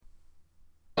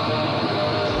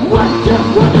What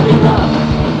just want to be loved?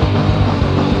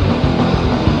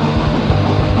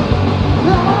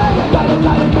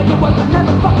 Gotta make it work, I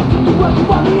never fucking think you what you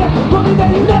want me at. Want me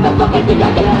that you never fucking think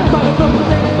I can. But it's over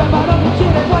there, but I don't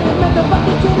shit. That's why you meant to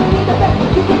fucking shit in the back.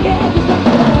 You can get it, just like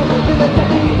that. In the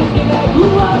second you just get that.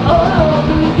 Ooh, oh, oh,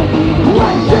 believe that you just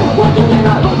what just want to be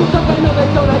loved? But it's something of it,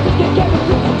 so I just can't get it.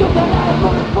 Just that I am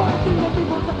more important thing that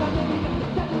people suck on me.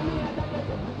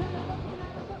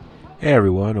 Hey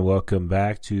everyone, and welcome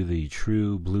back to the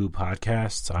True Blue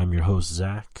Podcast. I'm your host,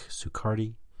 Zach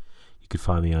Sucardi. You can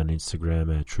find me on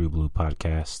Instagram at True Blue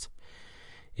Podcast.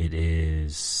 It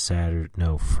is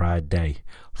Friday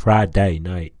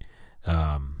night,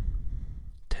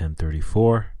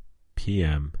 10:34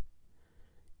 p.m.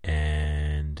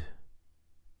 and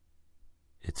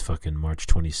it's fucking March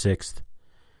 26th.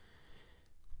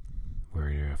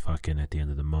 We're fucking at the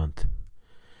end of the month.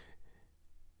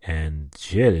 And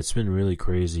shit, it's been really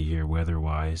crazy here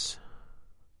weather-wise.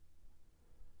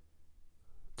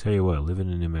 Tell you what,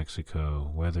 living in New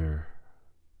Mexico, I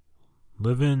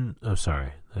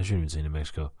shouldn't even say New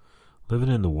Mexico. Living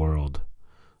in the world,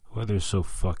 weather's so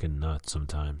fucking nuts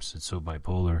sometimes. It's so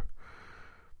bipolar.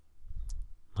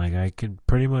 Like, I could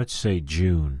pretty much say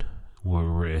June,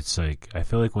 where it's like, I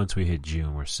feel like once we hit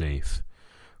June, we're safe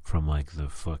from, like, the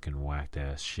fucking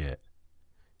whacked-ass shit,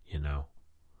 you know?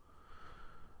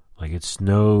 Like, it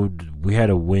snowed. We had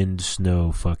a wind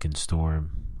snow fucking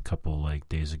storm a couple, like,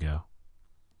 days ago.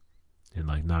 It,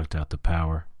 like, knocked out the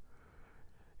power.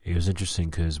 It was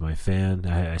interesting because my fan,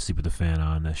 I sleep with the fan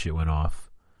on. That shit went off.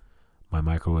 My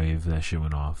microwave, that shit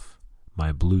went off.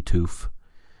 My Bluetooth,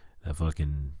 that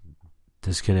fucking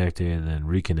disconnected and then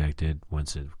reconnected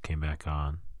once it came back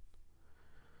on.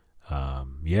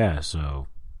 So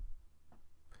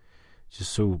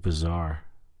just so bizarre.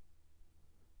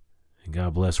 And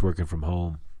God bless working from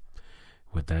home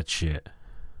with that shit.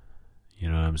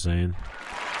 You know what I'm saying?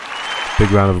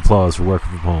 Big round of applause for working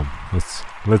from home.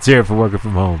 Let's hear it for working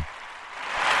from home.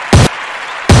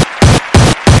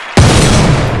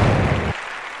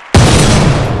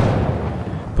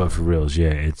 But for reals,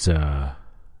 yeah, it's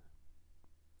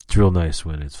real nice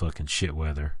when it's fucking shit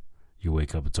weather. You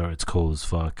wake up, it's cold as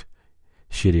fuck.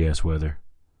 Shitty ass weather.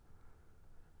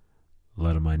 A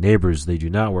lot of my neighbors, they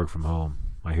do not work from home.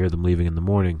 I hear them leaving in the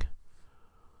morning.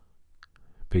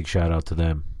 Big shout out to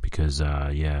them because,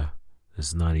 this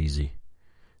is not easy.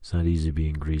 It's not easy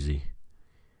being greasy.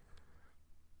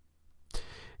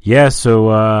 Yeah,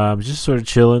 so I'm just sort of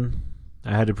chilling.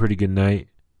 I had a pretty good night.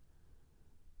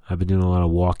 I've been doing a lot of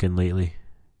walking lately.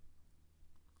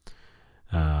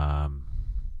 I've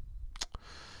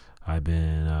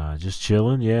been just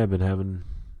chilling. Yeah, I've been having,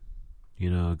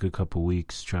 a good couple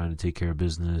weeks trying to take care of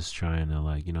business, trying to,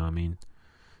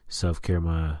 self-care,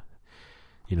 do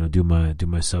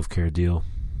my self-care deal.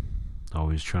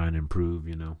 Always trying to improve,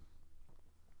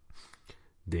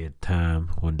 day at a time,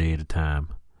 one day at a time.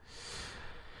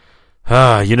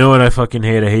 You know what I fucking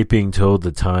hate? I hate being told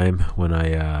the time when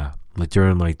I,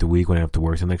 during, the week when I have to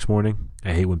work the next morning.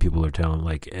 I hate when people are telling,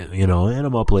 and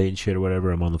I'm up late and shit or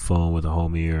whatever. I'm on the phone with a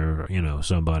homie or,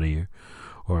 somebody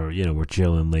or we're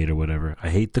chilling late or whatever. I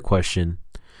hate the question.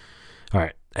 All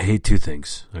right. I hate two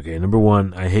things. Okay, number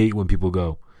one, I hate when people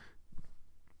go,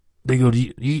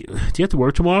 do you have to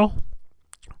work tomorrow?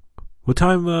 What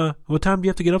time do you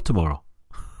have to get up tomorrow?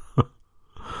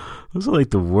 Those are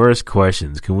the worst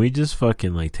questions. Can we just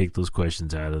fucking take those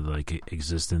questions out of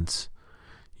existence?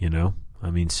 I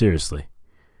mean, seriously.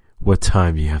 What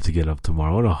time do you have to get up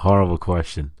tomorrow? What a horrible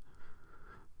question.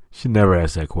 You should never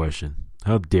ask that question.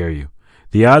 How dare you?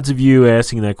 The odds of you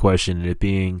asking that question and it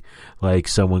being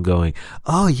someone going,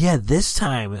 oh yeah, this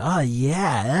time, oh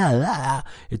yeah,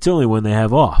 it's only when they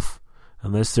have off.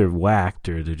 Unless they're whacked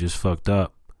or they're just fucked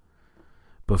up.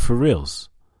 But for reals,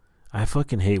 I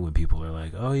fucking hate when people are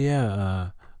like, oh yeah,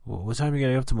 what time you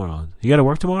gotta get up tomorrow? You gotta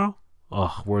work tomorrow?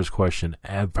 Oh, worst question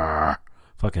ever.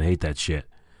 Fucking hate that shit.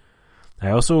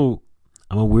 I'm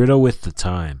a weirdo with the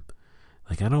time.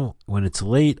 When it's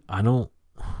late, I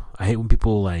hate when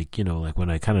people when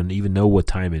I kind of even know what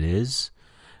time it is,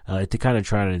 I like to kind of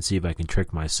try and see if I can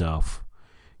trick myself.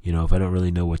 If I don't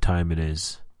really know what time it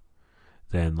is,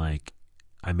 then I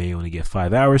may only get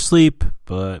 5 hours sleep,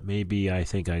 but maybe I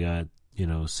think I got,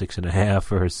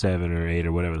 6.5 or 7 or 8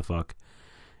 or whatever the fuck.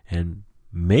 And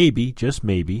maybe, just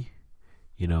maybe,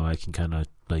 I can kind of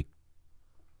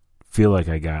feel like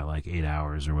I got 8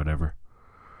 hours or whatever.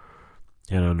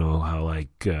 I don't know how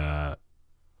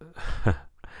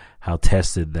how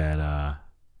tested that I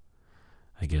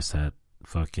guess that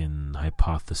fucking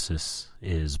hypothesis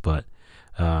is, but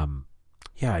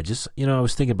yeah, I just, I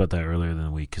was thinking about that earlier in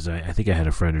the week because I think I had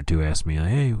a friend or two ask me, like,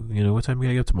 hey, what time you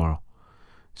gotta get up tomorrow?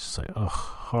 It's just like, oh,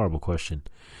 horrible question.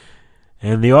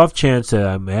 And the off chance that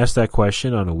I'm asked that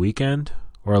question on a weekend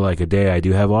or like a day I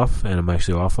do have off and I'm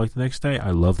actually off like the next day, I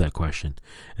love that question.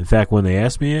 In fact, when they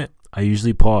ask me it, I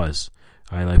usually pause.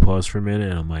 I like pause for a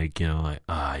minute and I'm like,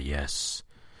 yes.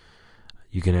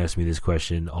 You can ask me this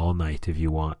question all night if you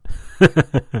want.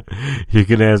 You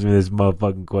can ask me this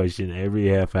motherfucking question every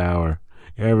half hour.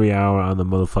 Every hour on the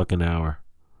motherfucking hour.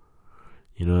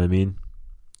 You know what I mean?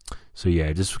 So yeah,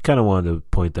 I just kind of wanted to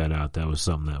point that out. That was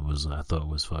something that I thought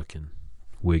was fucking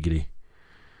wiggity.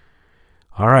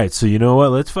 Alright, so you know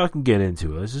what? Let's fucking get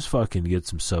into it. Let's just fucking get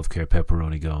some self-care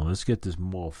pepperoni going. Let's get this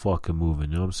motherfucking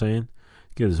moving. You know what I'm saying?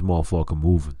 Get this motherfucker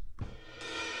moving.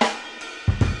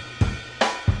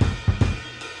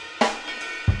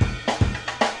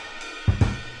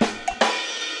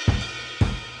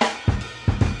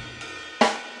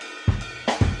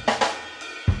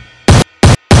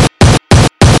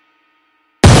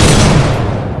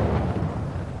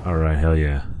 All right, hell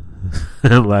yeah.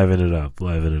 Liven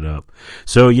it up.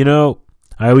 So,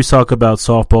 I always talk about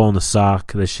softball in the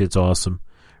sock. That shit's awesome.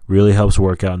 Really helps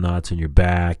work out knots in your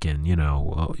back and,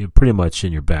 pretty much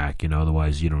in your back,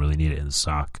 otherwise you don't really need it in the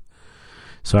sock.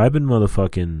 So I've been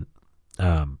motherfucking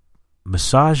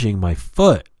massaging my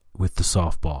foot with the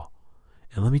softball.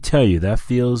 And let me tell you, that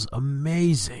feels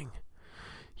amazing.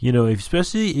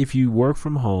 Especially if you work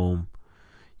from home,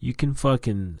 you can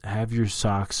fucking have your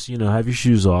socks, have your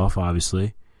shoes off,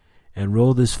 obviously, and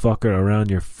roll this fucker around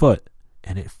your foot.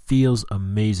 And it feels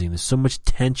amazing. There's so much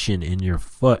tension in your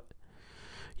foot.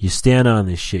 You stand on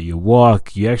this shit, you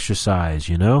walk, you exercise,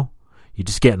 You're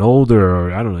just getting older,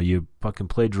 or I don't know, you fucking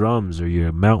play drums, or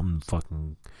you're you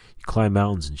climb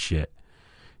mountains and shit.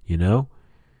 A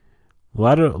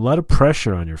lot of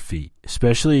pressure on your feet,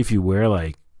 especially if you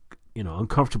wear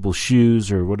uncomfortable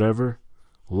shoes or whatever.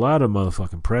 A lot of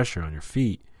motherfucking pressure on your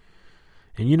feet.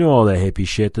 And all that hippie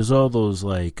shit. There's all those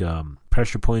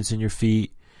pressure points in your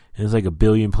feet. And there's a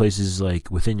billion places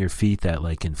within your feet that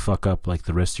can fuck up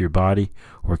the rest of your body,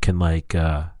 or can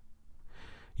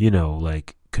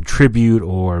contribute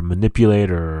or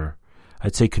manipulate, or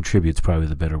I'd say contribute's probably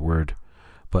the better word.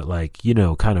 But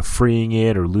kind of freeing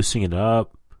it or loosening it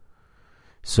up.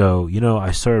 So,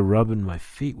 I started rubbing my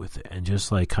feet with it and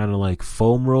just kind of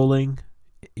foam rolling,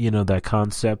 that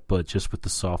concept, but just with the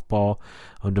softball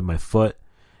under my foot.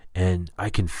 And I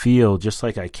can feel, just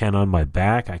like I can on my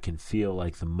back, I can feel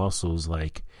the muscles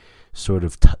sort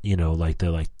of,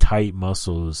 they're tight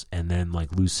muscles and then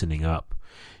loosening up.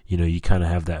 You kind of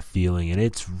have that feeling, and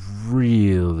it's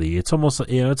almost,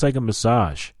 it's like a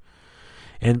massage.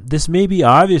 And this may be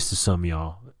obvious to some of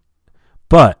y'all,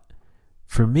 but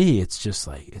for me, it's just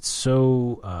it's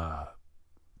so,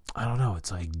 I don't know,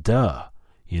 it's duh.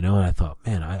 And I thought,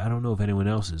 man, I don't know if anyone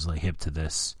else is hip to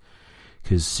this.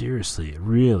 Because seriously, it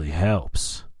really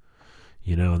helps.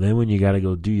 And then when you got to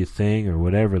go do your thing or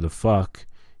whatever the fuck,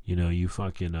 you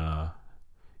fucking,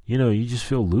 you just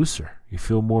feel looser. You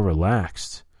feel more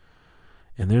relaxed.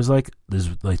 And there's the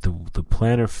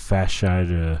plantar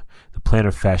fascia, the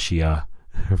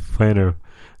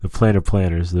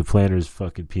plantar's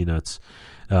fucking peanuts.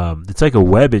 It's like a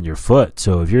web in your foot.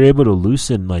 So if you're able to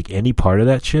loosen any part of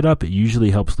that shit up, it usually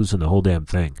helps loosen the whole damn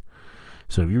thing.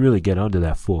 So if you really get under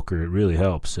that fucker, it really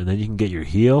helps. And then you can get your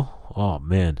heel. Oh,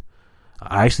 man.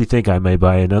 I actually think I may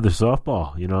buy another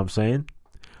softball. You know what I'm saying?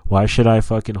 Why should I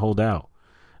fucking hold out?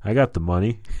 I got the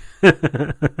money.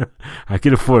 I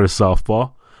can afford a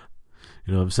softball.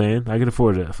 You know what I'm saying? I can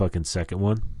afford a fucking second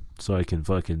one. So I can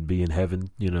fucking be in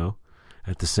heaven,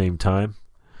 at the same time.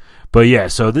 But yeah,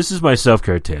 so this is my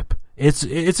self-care tip. It's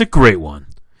a great one.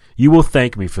 You will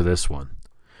thank me for this one.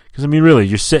 Because, really,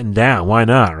 you're sitting down. Why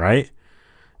not, right?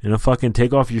 Fucking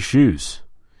take off your shoes.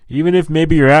 Even if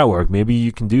maybe you're at work, maybe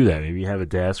you can do that. Maybe you have a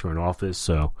desk or an office,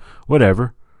 so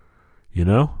whatever.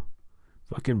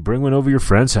 Fucking bring one over your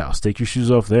friend's house. Take your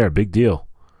shoes off there. Big deal.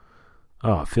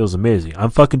 Oh, it feels amazing. I'm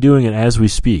fucking doing it as we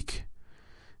speak.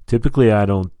 Typically, I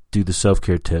don't do the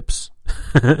self-care tips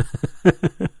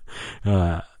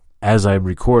as I'm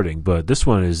recording, but this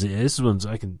one's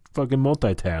I can fucking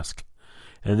multitask.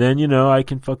 And then, I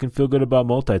can fucking feel good about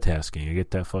multitasking. I get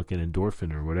that fucking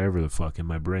endorphin or whatever the fuck in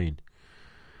my brain.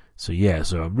 So, yeah,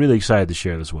 I'm really excited to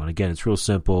share this one. Again, it's real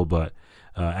simple, but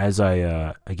as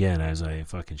I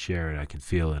fucking share it, I can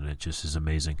feel it, and it just is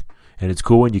amazing. And it's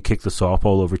cool when you kick the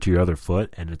softball over to your other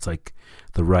foot, and it's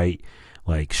the right,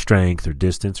 strength or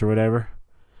distance or whatever.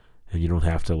 And you don't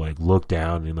have to, look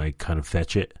down and, kind of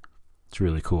fetch it. It's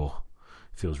really cool.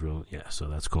 It feels real, yeah, so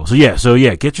that's cool. So,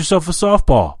 yeah, get yourself a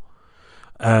softball.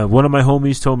 One of my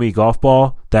homies told me golf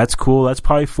ball. That's cool. That's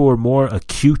probably for more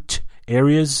acute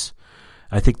areas.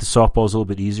 I think the softball is a little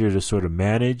bit easier to sort of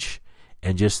manage,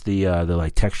 and just the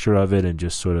like texture of it, and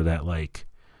just sort of that like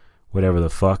whatever the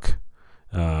fuck.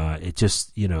 It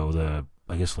just, you know, the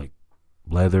I guess like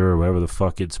leather or whatever the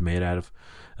fuck it's made out of.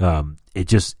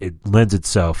 It lends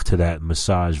itself to that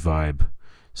massage vibe.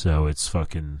 So it's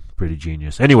fucking pretty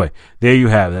genius. Anyway, there you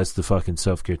have it. That's the fucking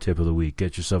self-care tip of the week.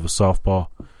 Get yourself a softball,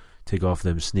 take off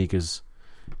them sneakers,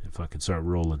 and fucking start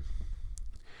rolling.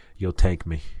 You'll tank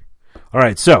me. All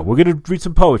right, so we're going to read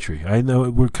some poetry. I know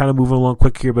we're kind of moving along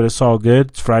quick here, but it's all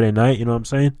good. It's Friday night, you know what I'm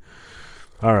saying?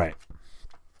 All right.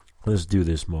 Let's do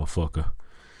this, motherfucker.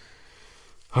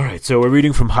 All right, so we're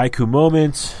reading from Haiku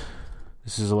Moments.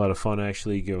 This is a lot of fun,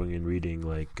 actually, going and reading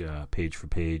like page for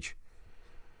page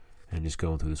and just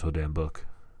going through this whole damn book.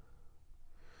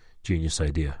 Genius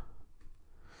idea.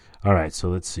 All right, so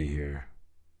let's see here.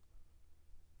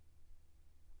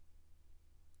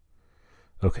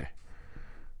 Okay.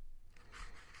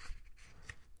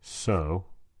 So,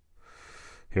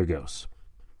 here goes.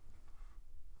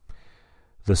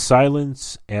 The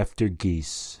silence after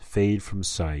geese fade from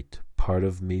sight, part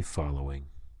of me following.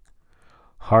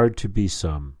 Hard to be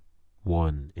some,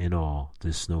 one in all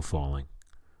this snow falling.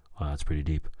 Wow, that's pretty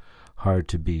deep. Hard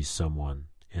to be someone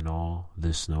in all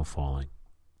this snow falling.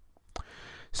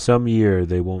 Some year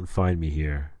they won't find me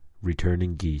here,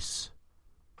 returning geese.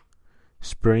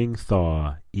 Spring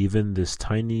thaw, even this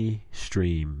tiny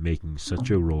stream making such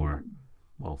a roar.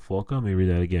 Well, fuck, let me read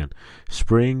that again.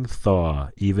 Spring thaw,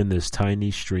 even this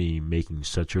tiny stream making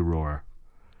such a roar.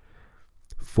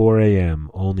 4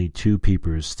 a.m., only 2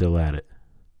 peepers still at it.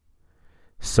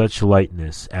 Such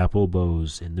lightness, apple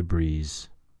bows in the breeze.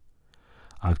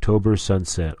 October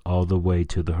sunset all the way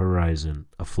to the horizon,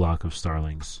 a flock of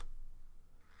starlings.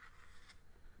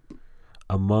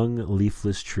 Among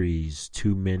leafless trees,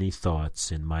 too many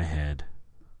thoughts in my head.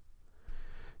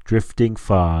 Drifting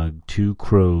fog, 2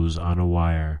 crows on a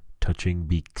wire, touching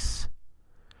beaks.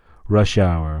 Rush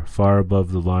hour, far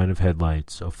above the line of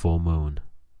headlights, a full moon.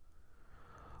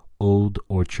 Old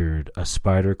orchard, a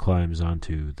spider climbs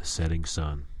onto the setting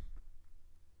sun.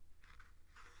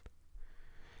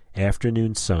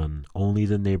 Afternoon sun, only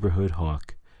the neighborhood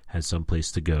hawk has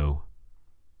someplace to go.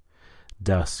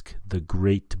 Dusk, the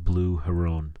great blue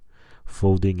heron,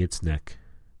 folding its neck.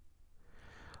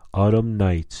 Autumn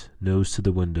night, nose to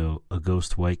the window, a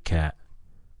ghost white cat.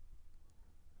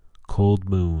 Cold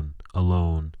moon,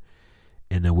 alone,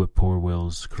 in a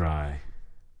whippoorwill's cry.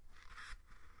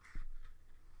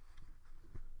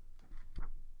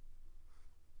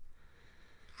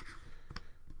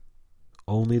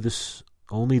 Only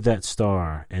that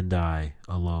star and I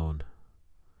alone.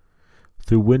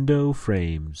 Through window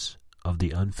frames of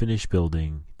the unfinished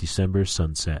building, December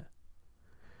sunset.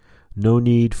 No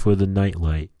need for the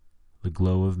nightlight, the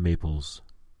glow of maples.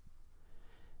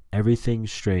 Everything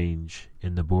strange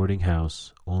in the boarding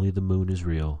house, only the moon is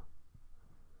real.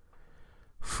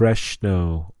 Fresh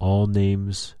snow, all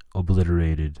names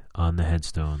obliterated on the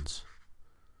headstones.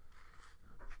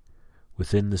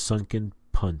 Within the sunken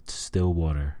punt, still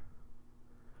water.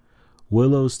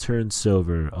 Willows turn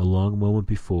silver a long moment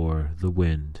before the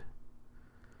wind.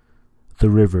 The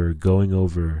river going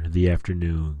over the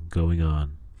afternoon going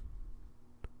on.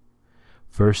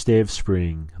 First day of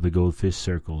spring, the goldfish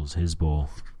circles his bowl.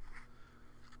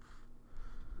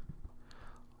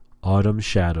 Autumn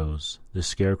shadows, the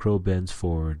scarecrow bends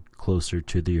forward closer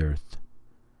to the earth.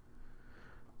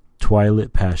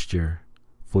 Twilit pasture,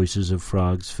 voices of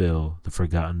frogs fill the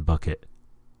forgotten bucket.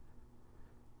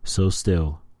 So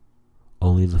still,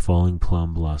 only the falling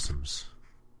plum blossoms.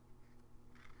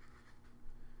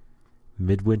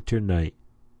 Midwinter night,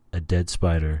 a dead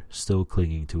spider still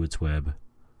clinging to its web.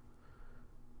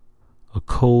 A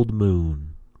cold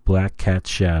moon, black cat's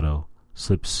shadow,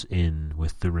 slips in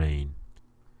with the rain.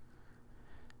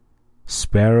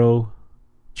 Sparrow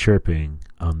chirping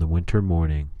on the winter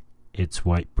morning, its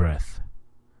white breath.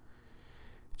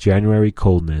 January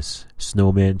coldness,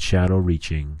 snowman shadow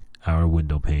reaching our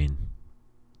window pane.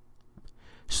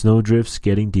 Snowdrifts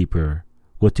getting deeper,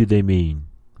 what do they mean,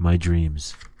 my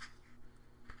dreams?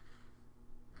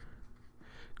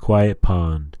 Quiet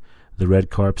pond, the red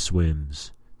carp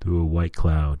swims through a white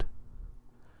cloud.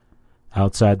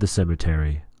 Outside the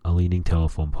cemetery, a leaning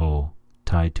telephone pole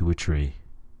tied to a tree.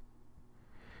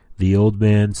 The old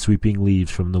man sweeping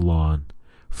leaves from the lawn,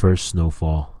 first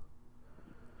snowfall.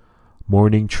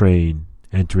 Morning train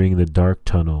entering the dark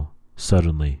tunnel,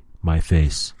 suddenly my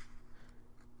face.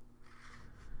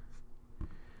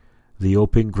 The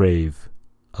open grave,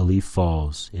 a leaf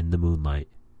falls in the moonlight.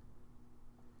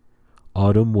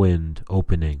 Autumn wind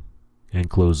opening and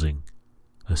closing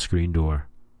a screen door.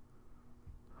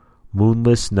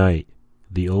 Moonless night,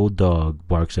 the old dog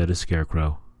barks at a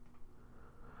scarecrow.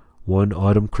 One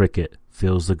autumn cricket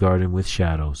fills the garden with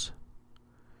shadows.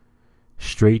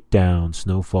 Straight down,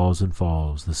 snow falls and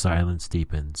falls, the silence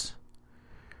deepens.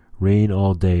 Rain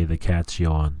all day, the cats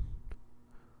yawn.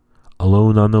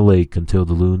 Alone on the lake until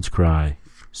the loons cry,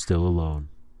 still alone.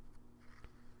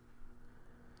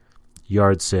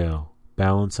 Yard sale,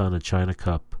 balance on a china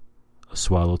cup, a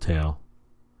swallowtail.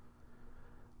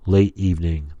 Late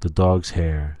evening, the dog's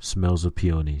hair smells of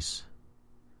peonies.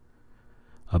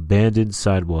 Abandoned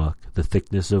sidewalk, the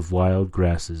thickness of wild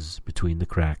grasses between the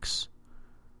cracks.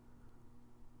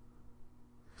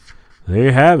 There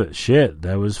you have it. Shit,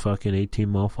 that was fucking 18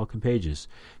 motherfucking pages.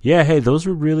 Yeah, hey, those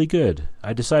were really good.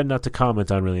 I decided not to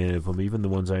comment on really any of them, even the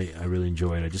ones I really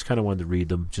enjoyed. I just kind of wanted to read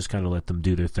them, just kind of let them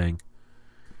do their thing.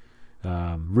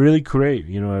 Really great.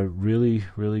 You know, really,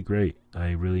 really great.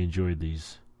 I really enjoyed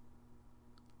these.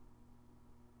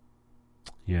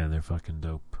 Yeah, they're fucking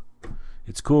dope.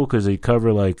 It's cool because they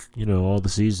cover, like, you know, all the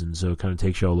seasons, so it kind of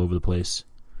takes you all over the place.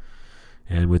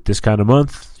 And with this kind of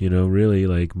month, you know, really,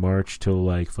 like, March till,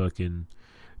 like, fucking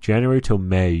January till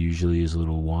May usually is a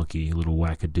little wonky, a little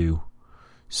wackadoo.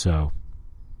 So,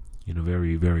 you know,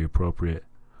 very, very appropriate.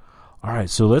 All right,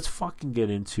 so let's fucking get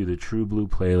into the True Blue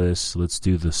playlist. Let's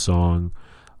do the song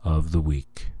of the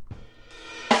week.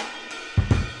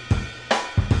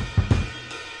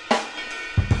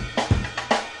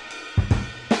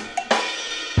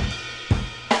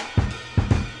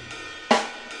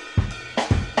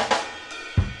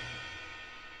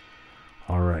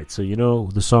 So, you know,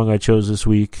 the song I chose this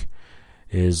week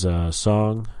is a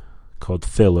song called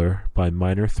Filler by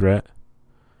Minor Threat.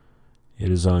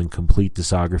 It is on Complete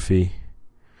Discography,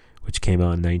 which came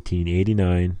out in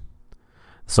 1989.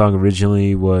 The song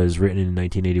originally was written in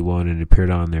 1981 and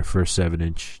appeared on their first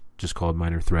 7-inch, just called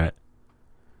Minor Threat.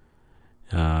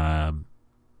 And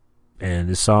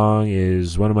this song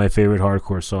is one of my favorite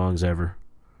hardcore songs ever.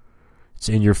 It's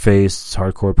in your face, it's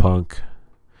hardcore punk.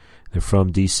 They're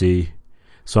from DC.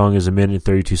 Song is 1 minute and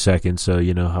 32 seconds, so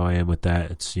you know how I am with that.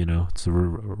 It's, you know, it's the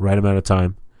right amount of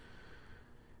time.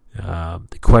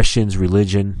 It questions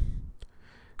religion,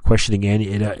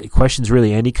 it questions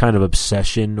really any kind of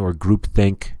obsession or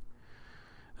groupthink.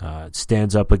 It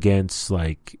stands up against,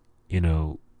 like, you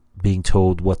know, being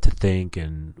told what to think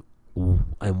and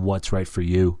what's right for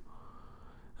you.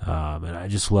 And I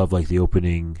just love, like, the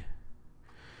opening,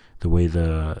 the way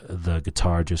the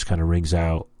guitar just kind of rings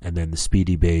out, and then the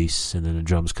speedy bass, and then the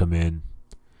drums come in,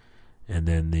 and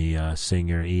then the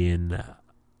singer Ian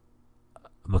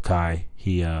Mackay,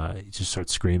 he just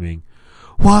starts screaming,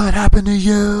 "What happened to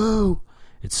you?"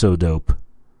 It's so dope.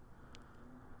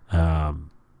 I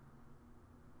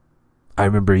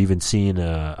remember even seeing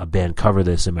a band cover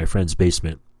this in my friend's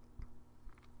basement.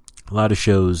 A lot of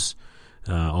shows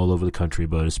all over the country,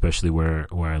 but especially where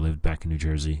I lived back in New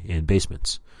Jersey, in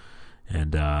basements.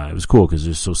 And it was cool because it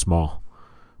was so small,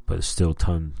 but it's still a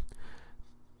ton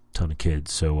of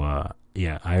kids. So,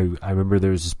 yeah, I remember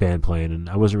there was this band playing, and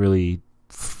I wasn't really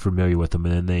familiar with them.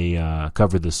 And then they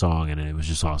covered the song, and it was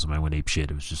just awesome. I went ape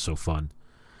shit. It was just so fun.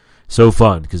 So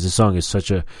fun, because this song is such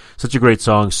a great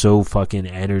song, so fucking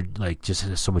like, just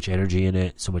has so much energy in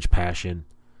it, so much passion.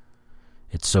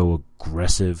 It's so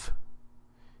aggressive,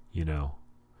 you know.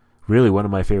 Really one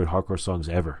of my favorite hardcore songs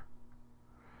ever.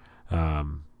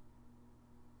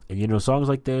 And, you know, songs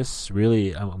like this,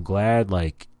 really, I'm glad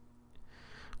that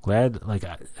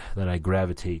I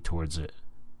gravitate towards it,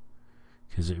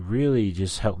 because it really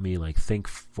just helped me, like, think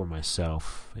for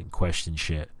myself and question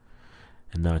shit,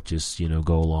 and not just, you know,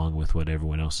 go along with what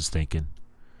everyone else is thinking.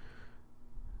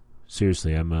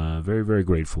 Seriously, I'm very, very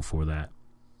grateful for that.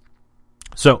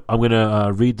 So I'm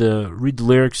gonna read the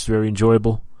lyrics. Very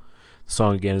enjoyable. The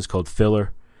song again is called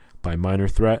 "Filler" by Minor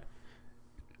Threat.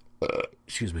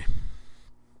 Excuse me.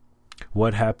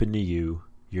 What happened to you?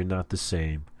 You're not the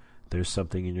same. There's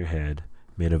something in your head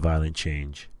made a violent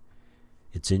change.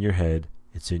 It's in your head.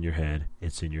 It's in your head.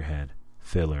 It's in your head.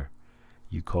 Filler.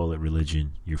 You call it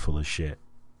religion. You're full of shit.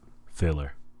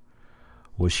 Filler.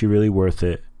 Was she really worth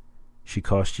it? She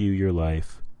cost you your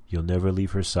life. You'll never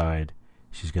leave her side.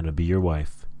 She's gonna be your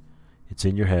wife. It's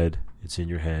in your head. It's in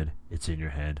your head. It's in your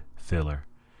head. Filler.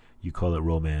 You call it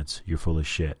romance. You're full of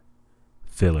shit.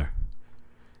 Filler.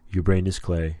 Your brain is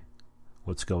clay.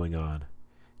 What's going on?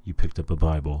 You picked up a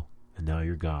Bible, and now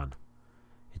you're gone.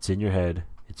 It's in your head.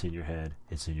 It's in your head.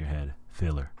 It's in your head.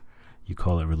 Filler. You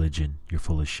call it religion. You're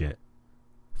full of shit.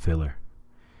 Filler.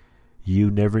 You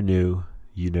never knew.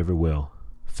 You never will.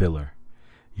 Filler.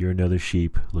 You're another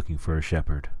sheep looking for a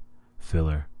shepherd.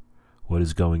 filler. What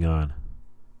is going on?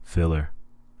 Filler,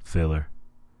 filler,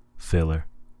 filler,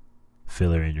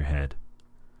 filler in your head.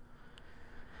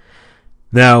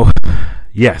 Now,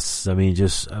 yes, I mean,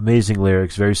 just amazing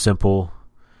lyrics, very simple.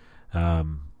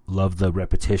 Love the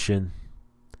repetition.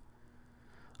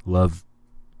 Love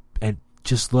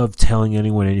telling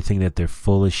anyone anything that they're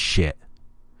full of shit.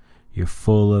 You're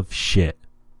full of shit.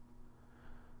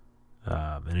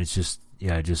 And it's just,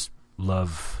 I just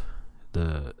love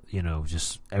the,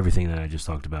 just everything that I just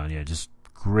talked about. Yeah, just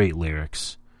great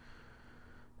lyrics.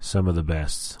 Some of the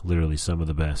best. Literally some of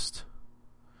the best.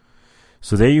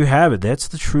 So there you have it. That's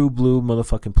the True Blue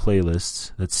motherfucking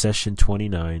playlist. That's session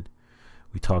 29.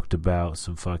 We talked about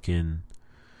some fucking,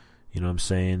 you know what I'm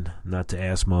saying? Not to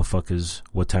ask motherfuckers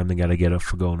what time they gotta get up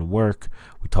for going to work.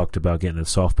 We talked about getting a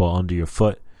softball under your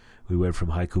foot. We went from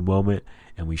Haiku Moment,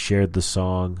 and we shared the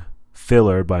song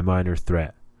Filler by Minor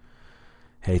Threat.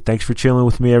 Hey, thanks for chilling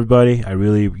with me, everybody. I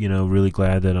really, really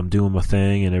glad that I'm doing my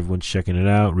thing and everyone's checking it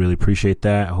out. Really appreciate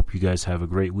that. I hope you guys have a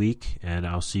great week, and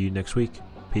I'll see you next week.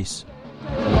 Peace.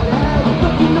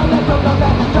 Just you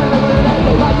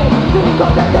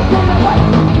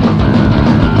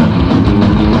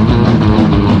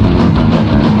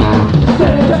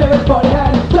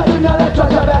know that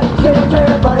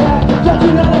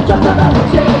trust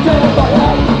about